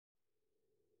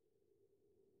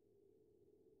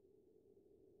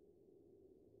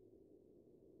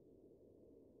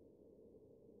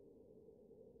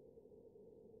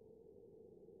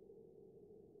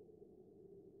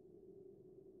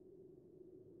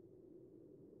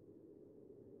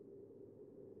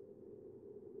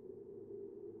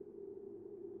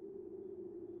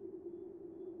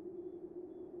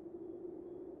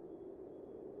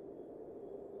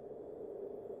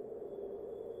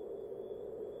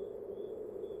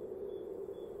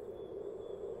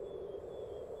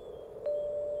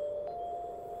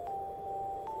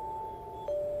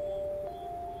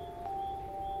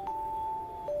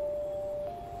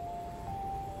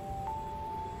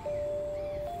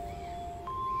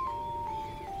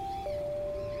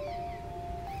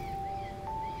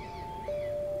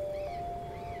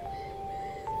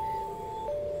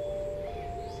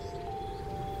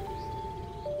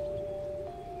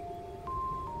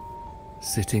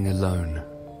Sitting alone,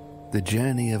 the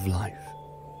journey of life.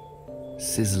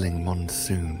 Sizzling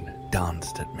monsoon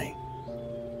danced at me.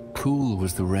 Cool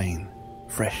was the rain,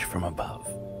 fresh from above.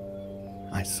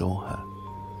 I saw her,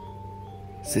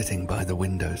 sitting by the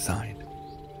window side,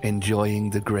 enjoying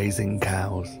the grazing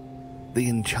cows, the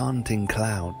enchanting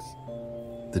clouds,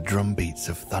 the drumbeats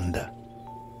of thunder.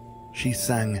 She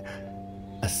sang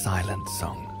a silent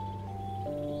song.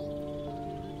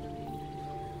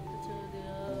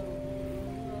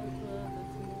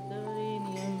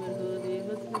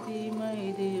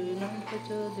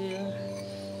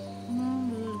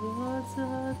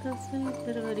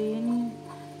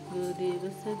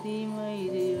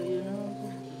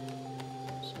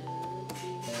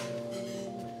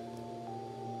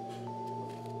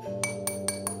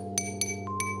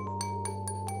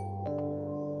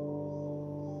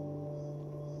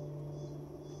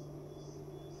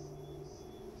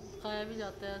 खाया भी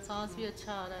जाता है, सांस भी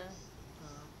अच्छा आ रहा है,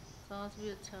 सांस भी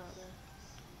अच्छा आ रहा है।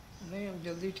 नहीं, हम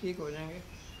जल्दी ठीक हो जाएंगे।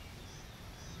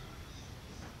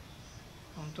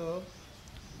 हम तो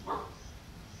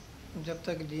जब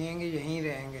तक जिएंगे यहीं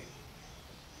रहेंगे।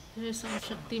 हे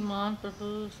सर्वशक्तिमान प्रभु,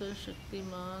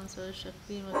 सर्वशक्तिमान,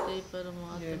 सर्वशक्तिमते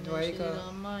परमात्मा श्री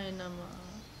रामाय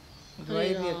नमः।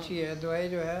 दवाई भी अच्छी है, दवाई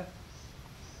जो है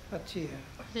अच्छी है।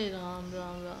 हरे राम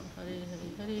राम राम हरे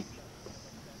हरे हरे।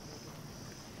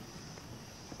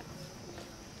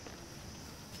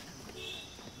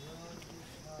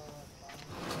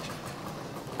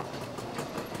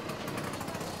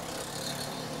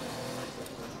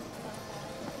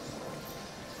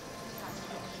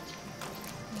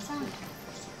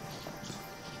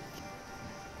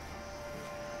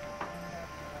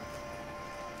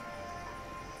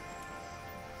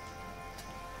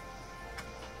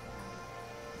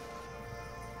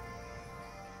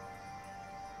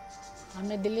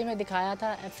 हमने दिल्ली में दिखाया था,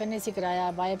 FNAC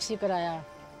कराया, बायोप्सी कराया,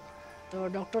 तो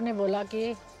डॉक्टर ने बोला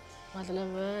कि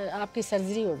मतलब आपकी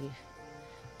सर्जरी होगी,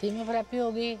 कीमोथेरेपी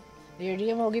होगी,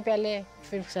 रेडियम होगी पहले,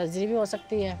 फिर सर्जरी भी हो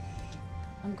सकती है,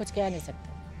 हम कुछ कह नहीं सकते।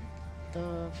 तो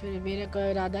फिर मेरे को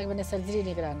इरादा कि मैंने सर्जरी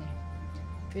नहीं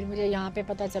करानी। फिर मुझे यहाँ पे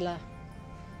पता चला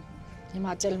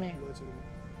हिमाचल में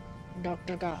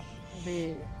डॉक्टर का भी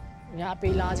यहाँ पे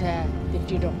इलाज है,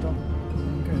 डिप्टी डॉक्टर।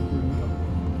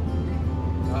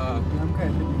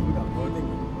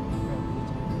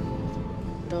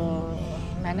 तो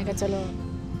मैंने कहा चलो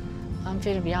हम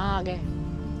फिर यहाँ आ गए,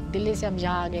 दिल्ली से हम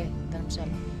यहाँ आ गए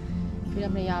धर्मशाला। फिर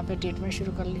हमने यहाँ पे ट्रीटमेंट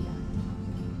शुरू कर लिया।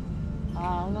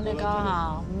 हाँ, उन्होंने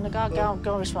कहा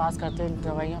क्यों विश्वास करते हैं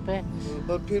दवाइयों पे।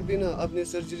 पर फिर भी ना आपने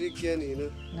सर्जरी किया नहीं ना?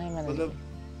 नहीं मैंने मतलब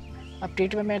अब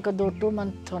ट्रीटमेंट मेरे को 2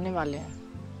 मंथ होने वाले हैं।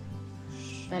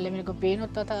 पहले मेरे को पेन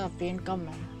होता था, पेन कम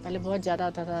है। पहले बहुत ज़्यादा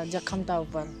होता था, जख्म था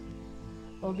ऊपर,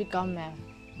 वो भी कम है।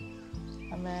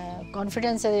 अब मैं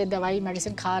कॉन्फिडेंस से दवाई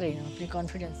मेडिसिन खा रही हूँ, अपनी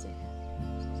कॉन्फिडेंस से।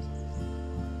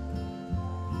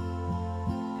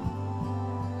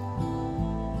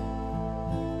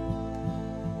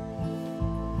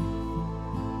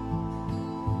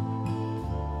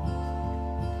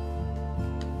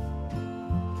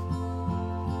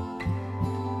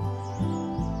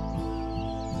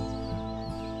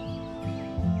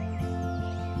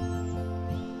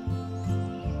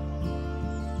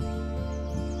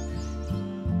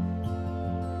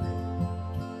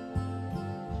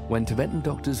 When Tibetan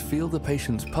doctors feel the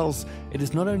patient's pulse, it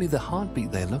is not only the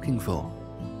heartbeat they're looking for.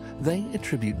 They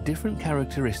attribute different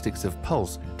characteristics of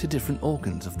pulse to different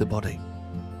organs of the body.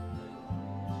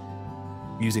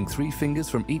 Using 3 fingers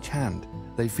from each hand,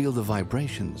 they feel the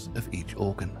vibrations of each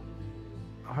organ.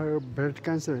 Her breast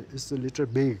cancer is a little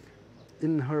big.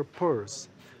 In her pulse,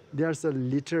 there's a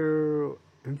little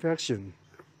infection.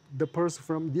 The pulse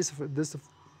from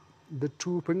the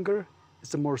 2 finger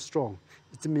is more strong.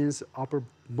 It means upper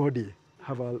body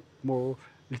have a more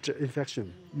little infection.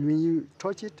 When you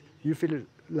touch it, you feel it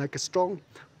like strong,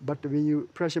 but when you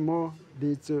pressure more,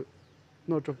 it's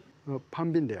not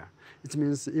pumping there. It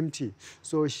means empty.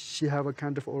 So she have a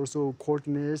kind of also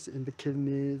coldness in the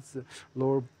kidneys,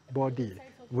 lower body,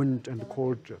 wind and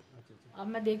cold. अब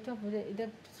मैं देखती हूँ मुझे इधर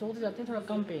सो तो जाती हूँ, थोड़ा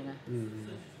कम पेन है।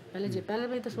 पहले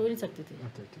मैं तो सो ही नहीं सकती थी।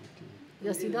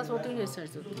 या सीधा सोती हूँ या इस साइड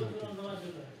सोती हूँ।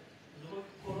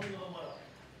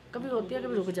 कभी होती है,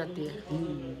 कभी रुक जाती है।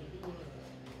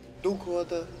 दुख हुआ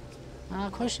था? हाँ,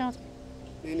 खुश हूँ।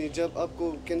 नहीं, जब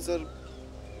आपको कैंसर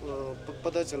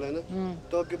पता चला ना,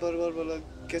 तो आपके परिवार वाला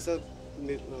कैसा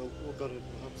वो कर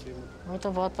आपसे? वो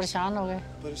तो बहुत परेशान हो गए।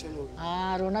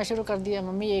 हाँ, रोना शुरू कर दिया,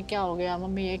 मम्मी ये क्या हो गया,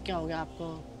 मम्मी ये क्या हो गया आपको,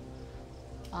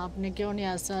 आपने क्यों नहीं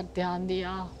ऐसा ध्यान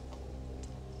दिया।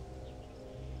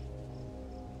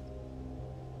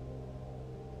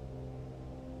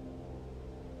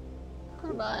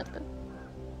 बात।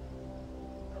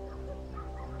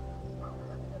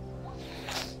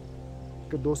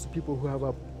 Those people who have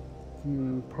a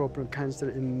proper cancer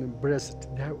in the breast,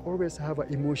 they always have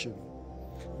an emotion.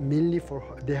 Mainly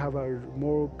they have a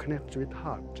more connect with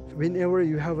heart. Whenever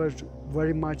you have a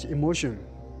very much emotion,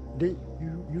 then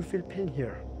you feel pain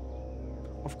here.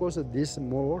 Of course, this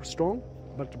more strong,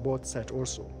 but both sides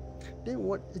also. Then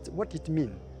what it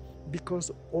mean?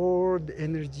 Because all the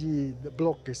energy, the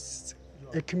block is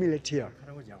accumulate here.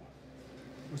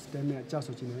 उस time में अच्छा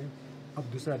सोचना है, अब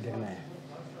दूसरा देखना है,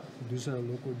 दूसरा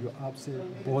लोग को जो आपसे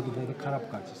बहुत बहुत खराब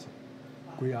काज से,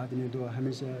 कोई आदमी तो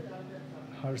हमेशा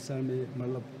हर साल में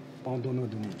मतलब पाँव दोनों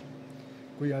दुनी,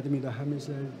 कोई आदमी तो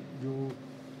हमेशा जो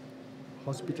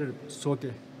हॉस्पिटल सोते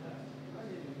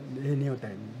ये नहीं होता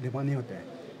है, दवा नहीं होता है,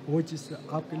 वो चीज़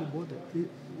आपके लिए बहुत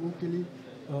वो के लिए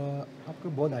आपका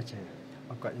बहुत अच्छा है,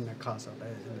 आपका इन्हें खास आता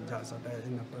है, इन्हें जास आता है,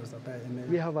 इन्हें पर्स आता है, इन्हें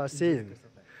We have a saying,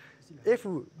 if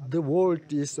the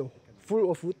world is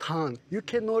full of than, you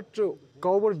cannot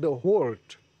cover the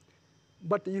world,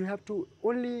 but you have to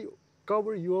only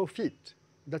cover your feet.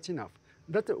 That's enough.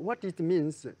 That's what it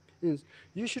means is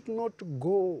you should not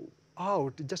go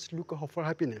out just look for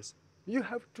happiness. You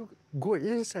have to go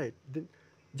inside, then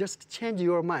just change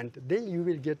your mind, then you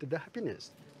will get the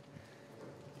happiness.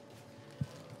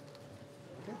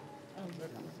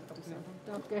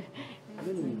 Okay.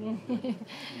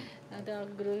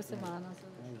 गुरु से माना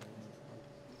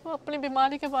वो अपनी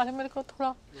बीमारी के बारे में मेरे को थोड़ा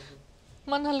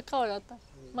मन हल्का हो जाता है,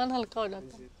 मन हल्का हो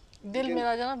जाता है। दिल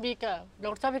मेरा जो ना वीक है,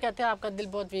 डॉक्टर साहब भी कहते हैं आपका दिल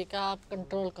बहुत वीक है, आप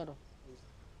कंट्रोल करो,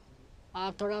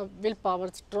 आप थोड़ा विल पावर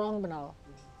स्ट्रॉन्ग बनाओ,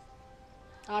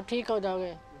 आप ठीक हो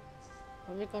जाओगे,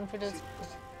 अभी कॉन्फिडेंस।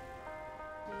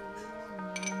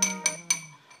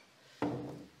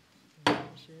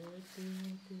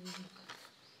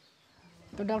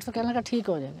 तो डॉक्टर साहब कहने लगा ठीक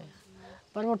हो जाएंगे,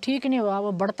 पर वो ठीक नहीं हुआ,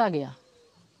 वो बढ़ता गया,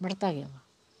 बढ़ता गया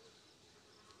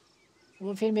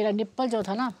वो। फिर मेरा निप्पल जो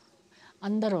था ना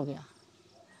अंदर हो गया,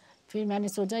 फिर मैंने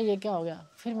सोचा ये क्या हो गया,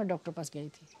 फिर मैं डॉक्टर पास गई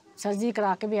थी, सर्जरी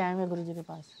करा के भी आए हुए गुरुजी के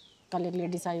पास। कल एक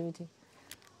लेडीज आई हुई थी,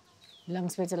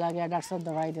 लंग्स पे चला गया, डॉक्टर साहब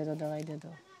दवाई दे दो, दवाई दे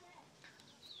दो।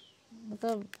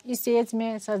 मतलब इस एज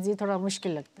में सर्जरी थोड़ा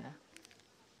मुश्किल लगता है।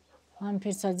 हम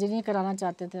फिर सर्जरी नहीं कराना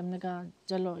चाहते थे, हमने कहा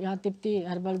चलो यहाँ तिब्बती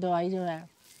हर्बल दवाई जो है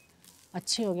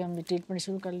अच्छी हो गई, हमने ट्रीटमेंट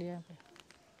शुरू कर लिया है,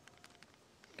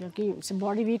 क्योंकि उससे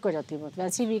बॉडी वीक हो जाती है बहुत,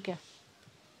 वैसे ही वीक है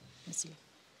इसलिए।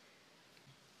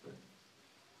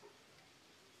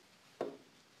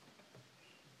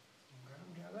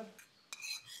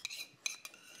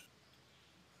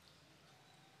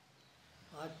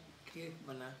 आज केक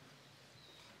बना,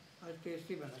 आज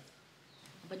टेस्टी बना।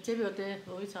 बच्चे भी होते हैं,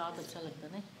 वो भी साथ अच्छा लगता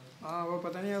है नहीं? हाँ वो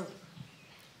पता नहीं अब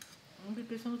उनकी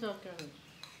किस्म से आप क्या करें,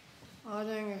 आ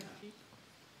जाएंगे।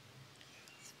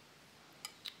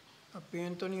 अब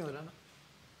पेन तो नहीं हो रहा ना?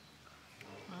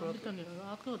 हाँ तो नहीं होगा,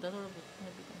 आपको होता है थोड़ा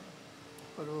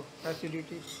बहुत, और वो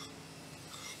एसिडिटी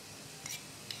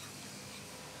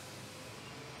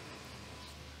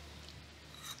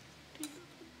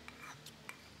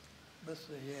बस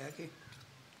ये है कि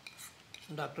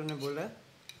डॉक्टर ने बोला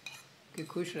कि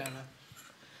खुश रहना।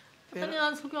 पता नहीं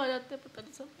आंसू क्यों आ जाते हैं, पता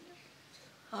नहीं सब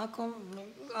आँखों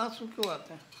में आंसू क्यों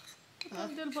आते हैं?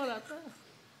 दिल पर आता है,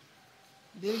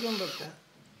 दिल क्यों बढ़ता है?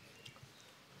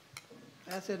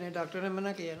 ऐसे नहीं, डॉक्टर ने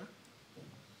मना किया ना,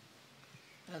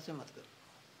 ऐसे मत करो।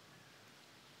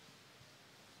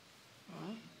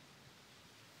 हाँ?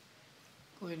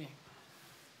 कोई नहीं।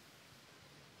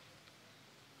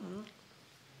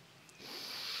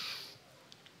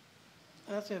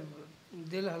 ऐसे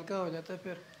दिल हल्का हो जाता है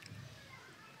फिर।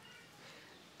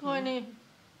 कोई नहीं,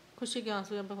 खुशी के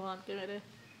आंसू हैं भगवान के मेरे,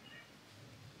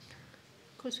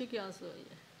 खुशी के आंसू है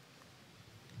ये,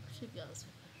 खुशी के आंसू।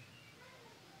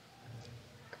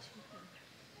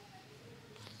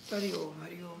 हरि ओम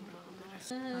हरि ओम।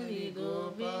 हरि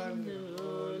गोविंद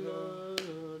बोलो,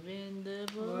 गोविंद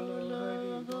बोलो,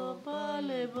 गोपाल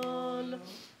बोलो,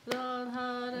 राधा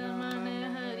रमण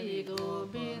हरि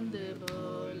गोविंद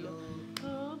बोलो,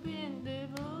 गोविंद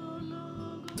बोलो।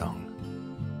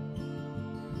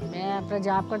 मैं अपना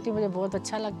जॉब करती हूँ, मुझे बहुत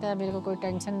अच्छा लगता है, मेरे को कोई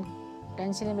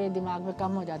टेंशन मेरे दिमाग में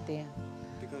कम हो जाती है।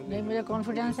 नहीं, मुझे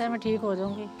कॉन्फिडेंस है मैं ठीक हो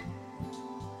जाऊँगी,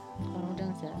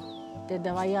 कॉन्फिडेंस है। तो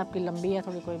दवाई आपकी लंबी है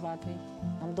थोड़ी, कोई बात नहीं,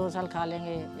 हम 2 साल खा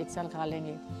लेंगे, 1 साल खा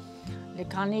लेंगे, लेकिन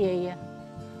खानी यही है,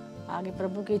 आगे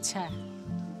प्रभु की इच्छा है,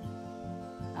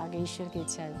 आगे ईश्वर की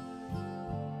इच्छा है।